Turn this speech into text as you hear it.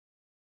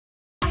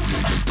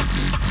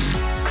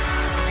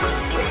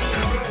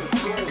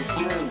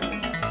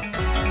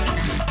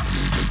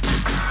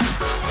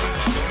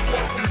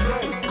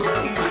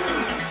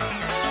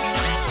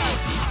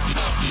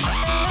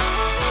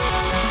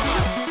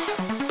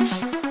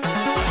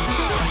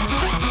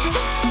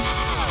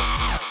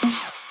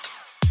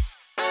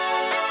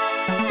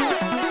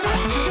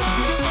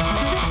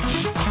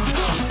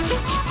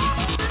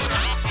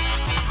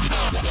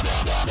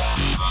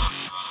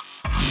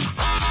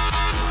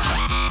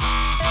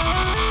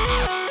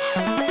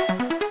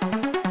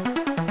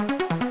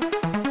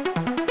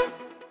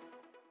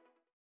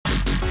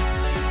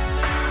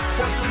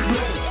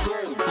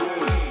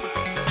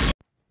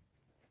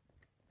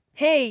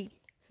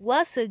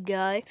What's up,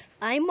 guys?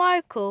 I'm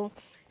Marco,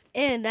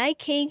 and I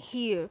came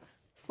here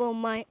for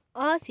my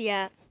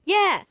Asia.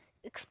 Yeah,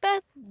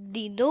 expect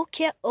the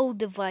Nokia old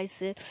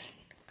devices.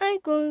 I'm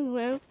going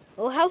well.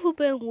 Oh, have you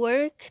been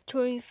work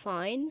doing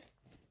fine?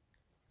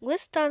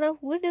 Let's start off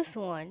with this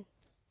one.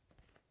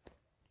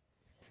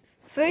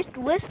 First,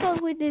 let's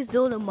start with the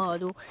Zola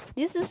model.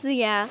 This is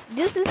a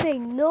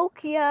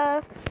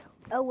Nokia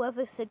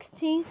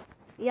 1116.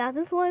 Yeah,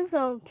 this one's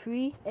on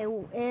 3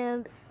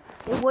 and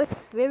it works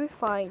very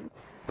fine.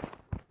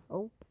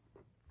 Oh,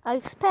 I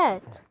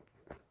expect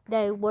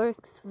that it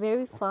works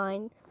very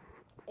fine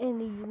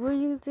and you will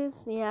use this.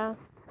 Yeah,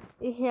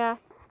 I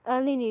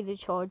only need a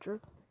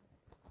charger.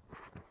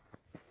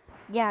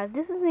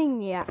 This is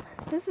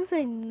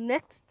a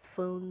next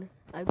phone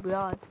I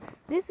brought.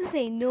 This is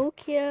a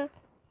Nokia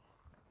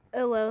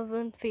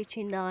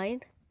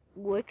 1159.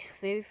 Works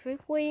very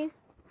frequently.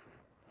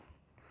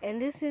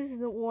 And this is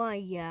the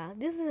one,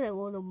 this is a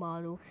older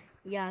model.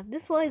 Yeah,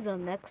 this one is a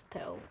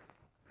Nextel.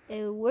 And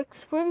it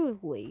works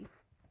perfectly.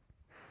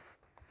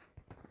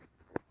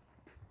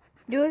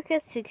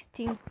 Nokia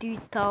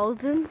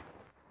 163,000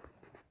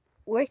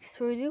 works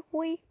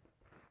perfectly.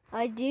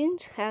 I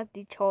didn't have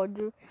the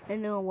charger,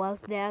 and it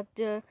was that,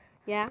 and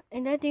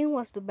I think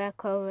was the back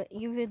cover,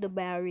 even the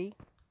battery.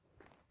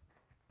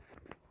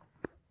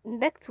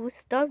 Next, we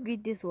start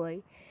with this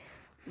way.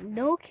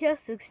 Nokia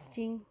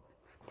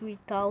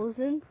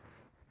 163,000.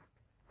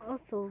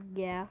 Also,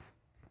 yeah.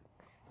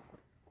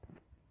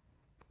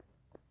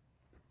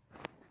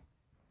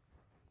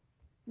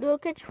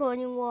 Nokia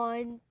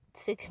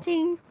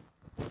 2116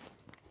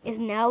 is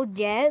now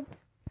dead.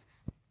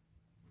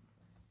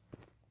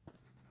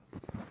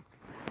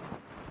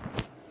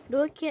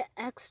 Nokia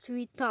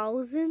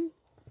X3000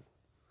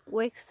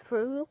 works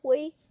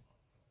perfectly,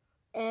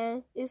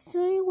 and it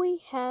certainly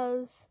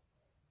has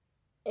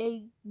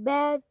a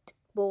bad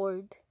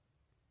board.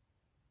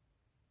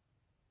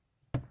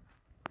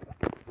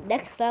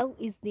 Next up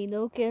is the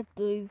Nokia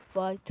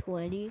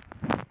 3520.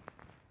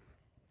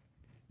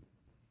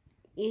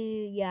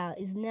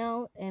 Is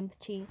now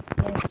empty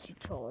and to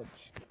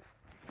charge.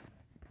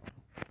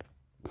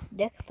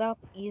 Next up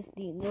is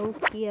the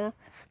Nokia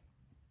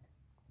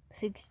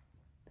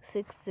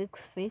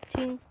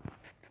 6615.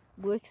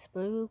 Works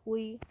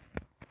perfectly.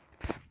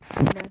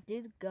 And I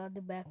did got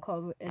the back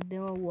cover, and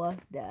then I was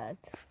that.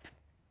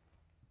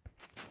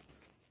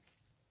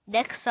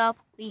 Next up,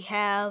 we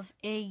have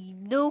a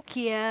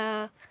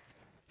Nokia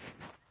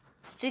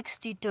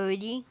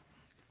 6030.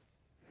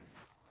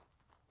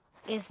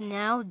 Is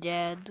now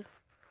dead.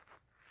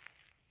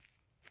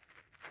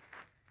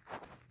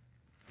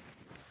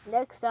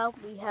 Next up,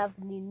 we have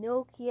the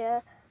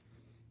Nokia.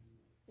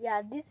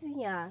 This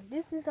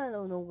is I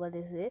don't know what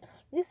this is.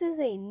 This is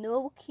a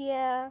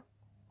Nokia.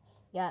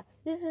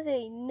 This is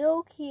a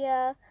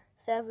Nokia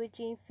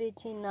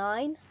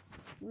 1759,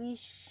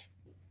 which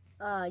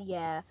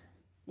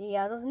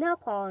does not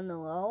power on the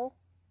low,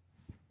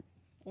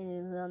 and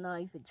it is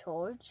not even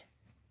charged.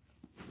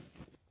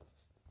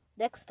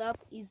 Next up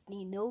is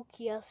the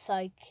Nokia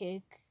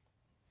Sidekick.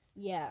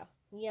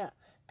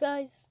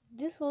 Guys,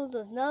 this one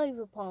does not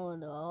even power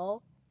on the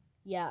low.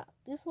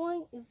 This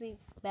one is a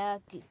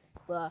bad,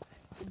 but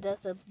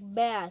that's a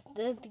bad.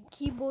 Then the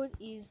keyboard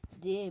is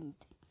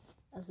dimmed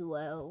as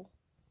well.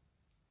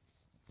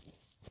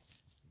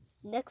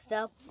 Next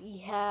up, we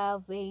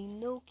have a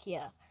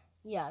Nokia.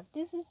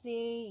 This is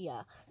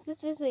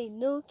a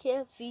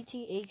Nokia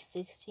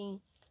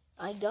 5816.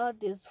 I got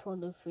this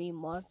from the free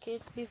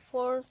market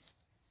before.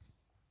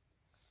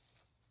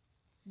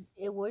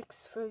 It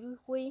works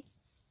perfectly,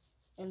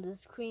 and the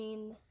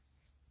screen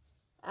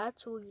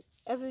actually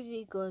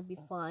everything gonna be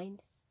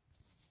fine.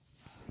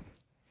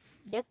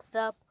 Next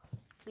up,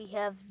 we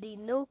have the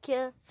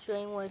Nokia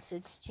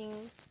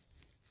 2116.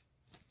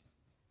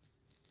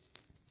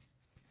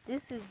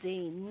 This is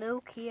the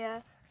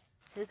Nokia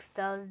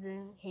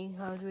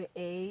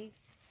 6800A.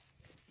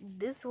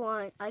 This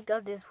one, I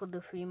got this for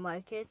the free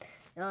market.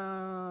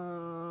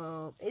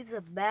 It's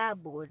a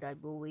bad board, I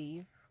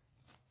believe.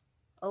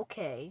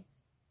 Okay.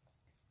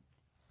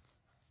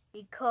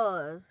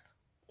 Because,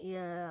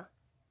 I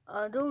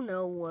don't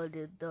know what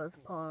it does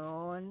power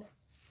on.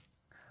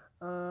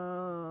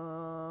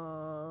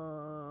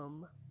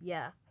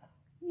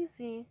 You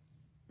see,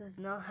 does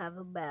not have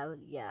a bad,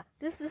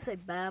 this is a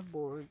bad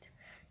board.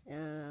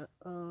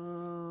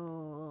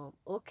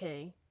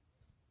 Okay.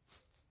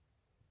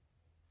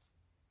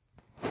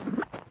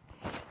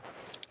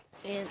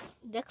 And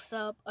next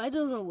up, I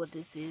don't know what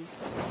this is,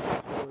 so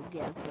I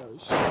guess I'll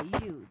show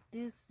you.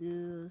 This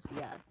is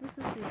this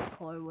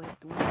hardware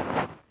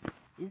one.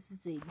 This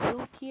is a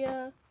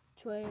Nokia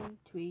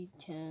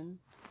 2310.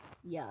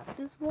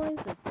 This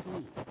one's a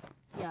key.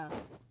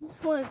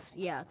 This one's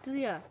I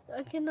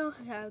cannot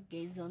have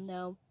games on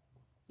now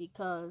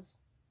because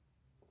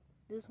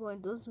this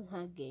one doesn't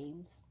have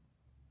games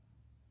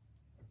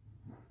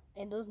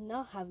and does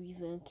not have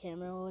even a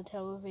camera or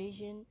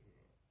television.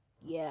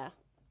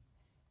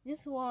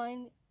 This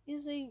one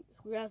is a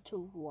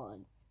retro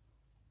one.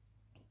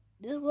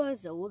 This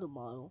was the older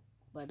model.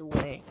 by the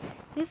way.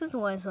 This is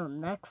why it's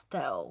on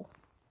Nextel.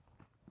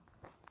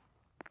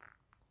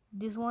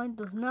 This one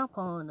does not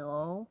power at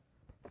all.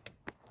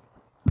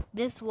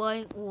 This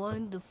one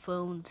when the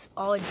phones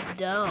are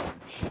down.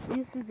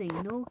 This is a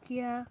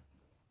Nokia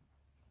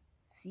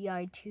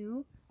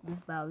CI2. This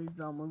battery is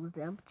almost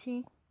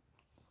empty.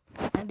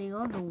 And the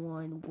other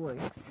one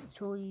works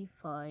totally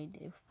fine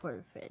if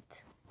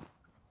perfect.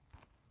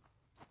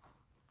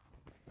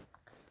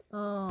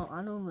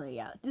 I don't know,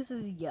 yeah. This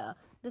is, yeah.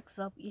 Next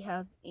up, you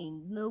have a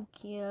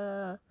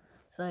Nokia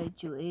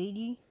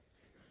CI280.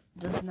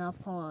 Does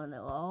not power at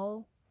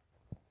all.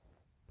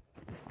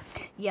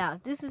 Yeah,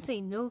 this is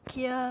a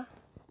Nokia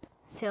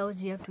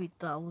Telgia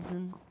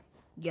 3000.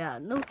 Yeah,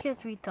 Nokia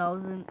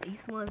 3000.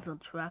 This one's a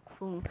track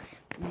phone.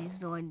 These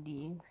one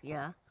the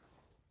yeah.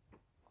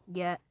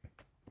 Yeah.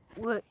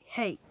 Well,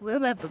 hey,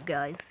 remember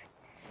guys,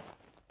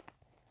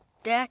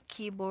 that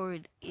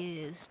keyboard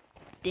is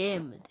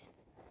dimmed.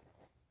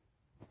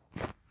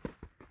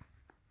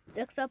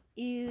 Next up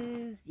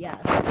is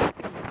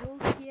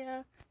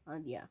Nokia,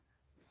 and yeah,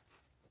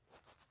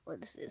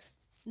 what is this?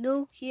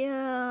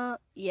 Nokia,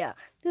 yeah,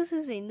 this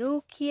is a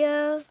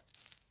Nokia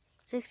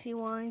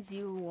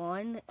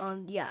 6101.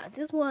 Yeah,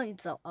 this one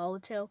is an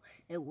auto.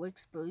 It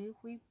works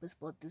perfectly. Let's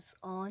put this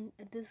on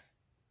at this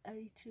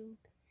attitude.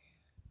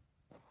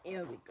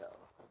 Here we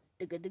go.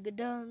 Dun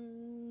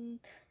dun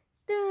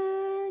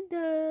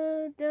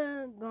dun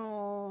dun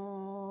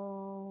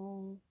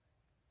gong.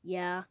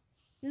 Yeah,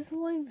 this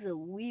one's a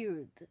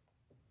weird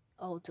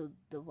auto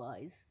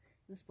device.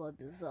 Let's put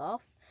this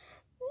off.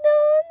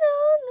 No,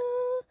 no,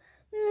 no,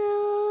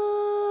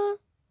 no.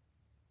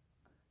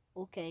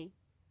 Okay,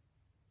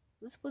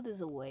 let's put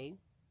this away.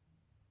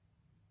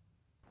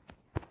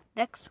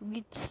 Next,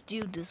 let's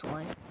do this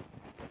one.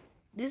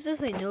 This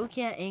is a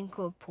Nokia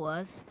Encore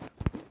Plus.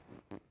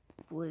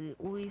 What it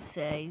always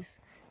says.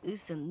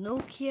 It's a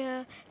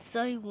Nokia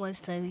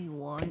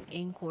 7171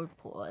 Encore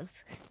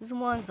Plus. This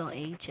one's on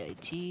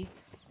HIT.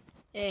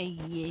 And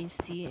yes,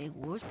 see, it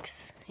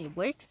works. It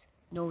works?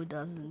 No, it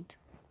doesn't.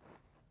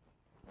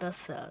 That's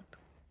sad.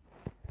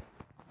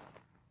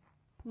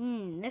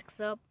 Next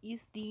up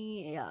is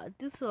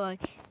this one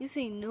is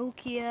a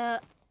Nokia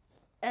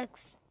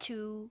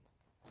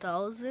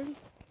X2000.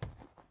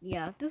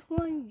 Yeah, this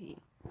one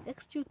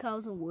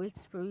X2000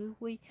 works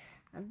perfectly,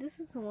 and this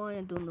is one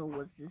I don't know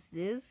what this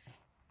is.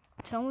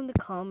 Tell me in the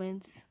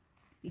comments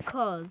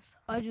because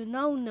I do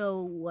not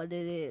know what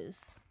it is.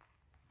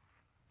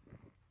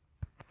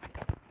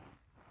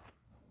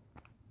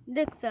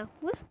 Next up,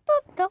 let's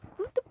start off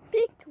with the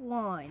big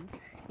one.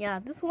 Yeah,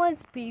 this one is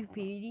pretty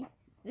pretty.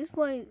 This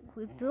one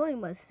was doing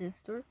my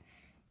sister.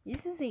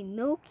 This is a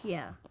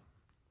Nokia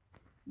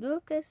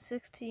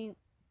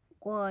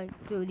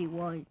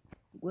 6131.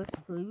 Works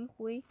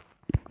perfectly.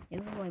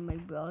 This is my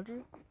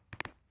brother.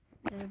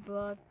 And I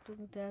brought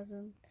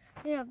 2000.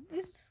 Yeah,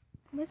 this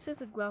my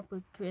sister got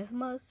for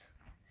Christmas.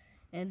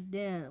 And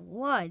then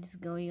what is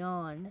going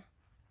on?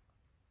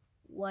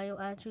 Why you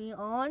actually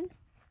on?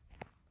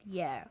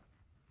 Yeah.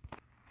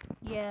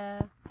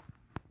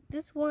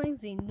 This one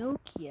is a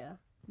Nokia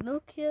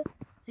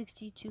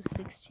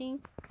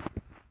 6216,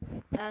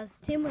 as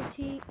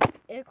Timothy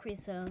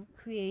Erickson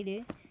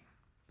created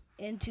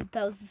in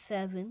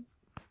 2007.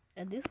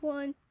 And this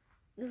one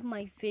is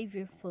my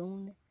favorite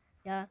phone.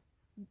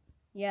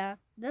 Yeah,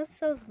 that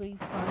sounds really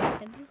fun.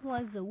 And this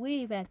one's a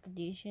way back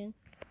edition.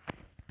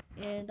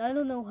 And I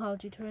don't know how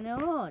to turn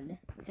it on.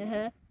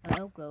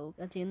 I'll go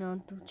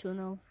continue to turn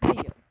on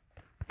video.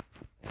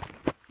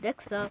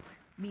 Next up,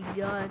 we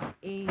got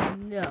a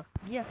no.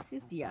 Yes.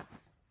 This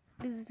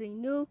is a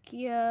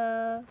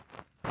Nokia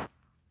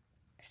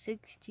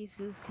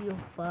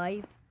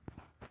 6205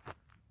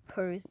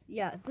 Hertz.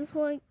 Yeah, this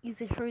one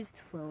is a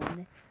Hertz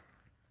phone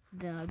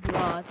that I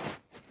brought.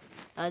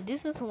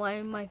 This is one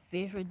of my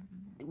favorite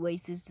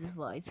Oasis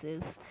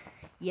devices.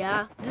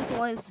 Yeah, this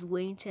one is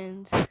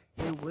weighted.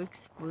 It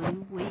works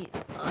perfectly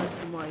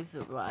as my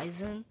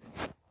Verizon.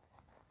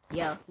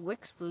 Yeah,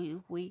 works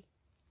perfectly.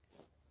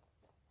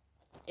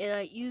 And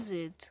I used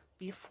it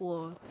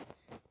before,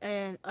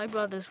 and I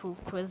brought this for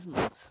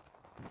Christmas.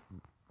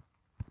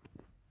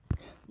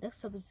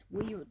 Next up is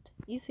weird.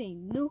 It's a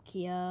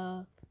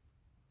Nokia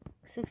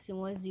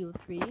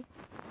 6103.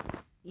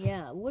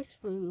 Yeah, works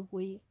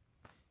perfectly.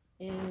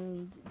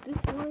 And this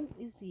one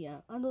is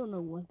I don't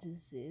know what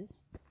this is.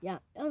 Yeah,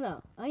 I don't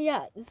know.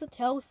 It's a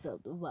Telcel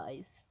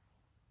device.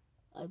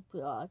 I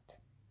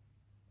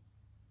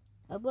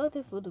bought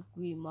it for the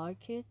green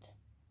market.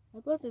 I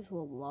bought this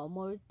for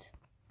Walmart.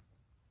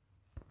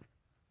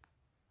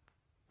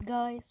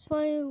 Guys,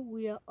 finally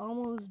we are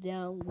almost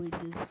done with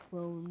these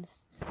phones.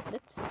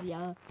 This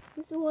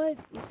one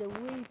is a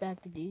way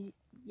back edition.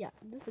 Yeah,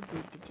 this is a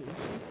good edition.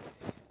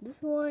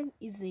 This one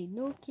is a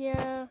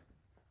Nokia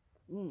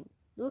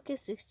Nokia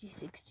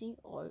 6060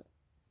 or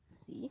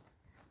C.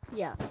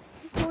 Yeah,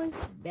 this one's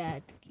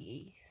bad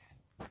case.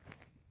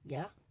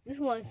 Yeah, this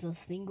one's a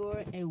single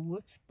and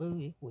works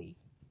perfectly.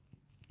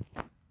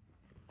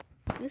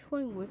 this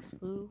one works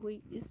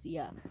perfectly.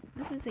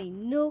 This is a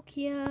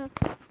Nokia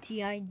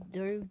TI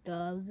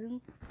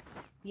 3000.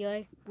 Yeah,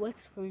 it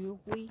works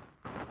perfectly.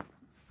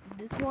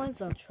 This one's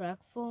a track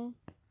phone.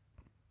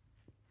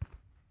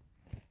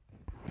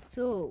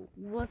 So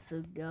what's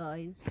up,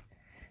 guys?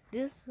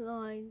 This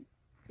line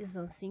is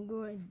a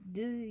single.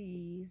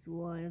 This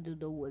one, I don't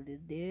know what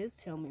it is.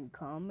 Tell me in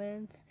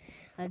comments.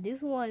 And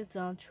this one is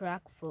on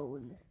track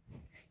phone.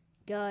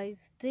 Guys,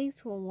 thanks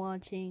for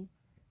watching,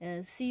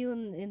 and see you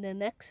in the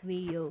next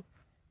video.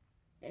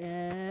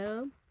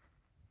 And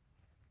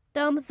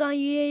thumbs up,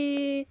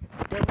 yeah!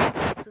 Don't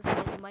forget to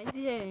subscribe to my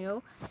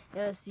channel.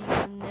 And see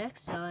you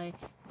next time.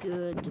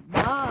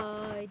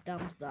 Goodbye.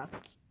 Thumbs up.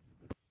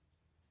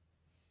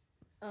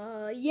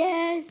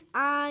 Yes,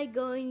 I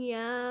going,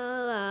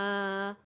 yeah.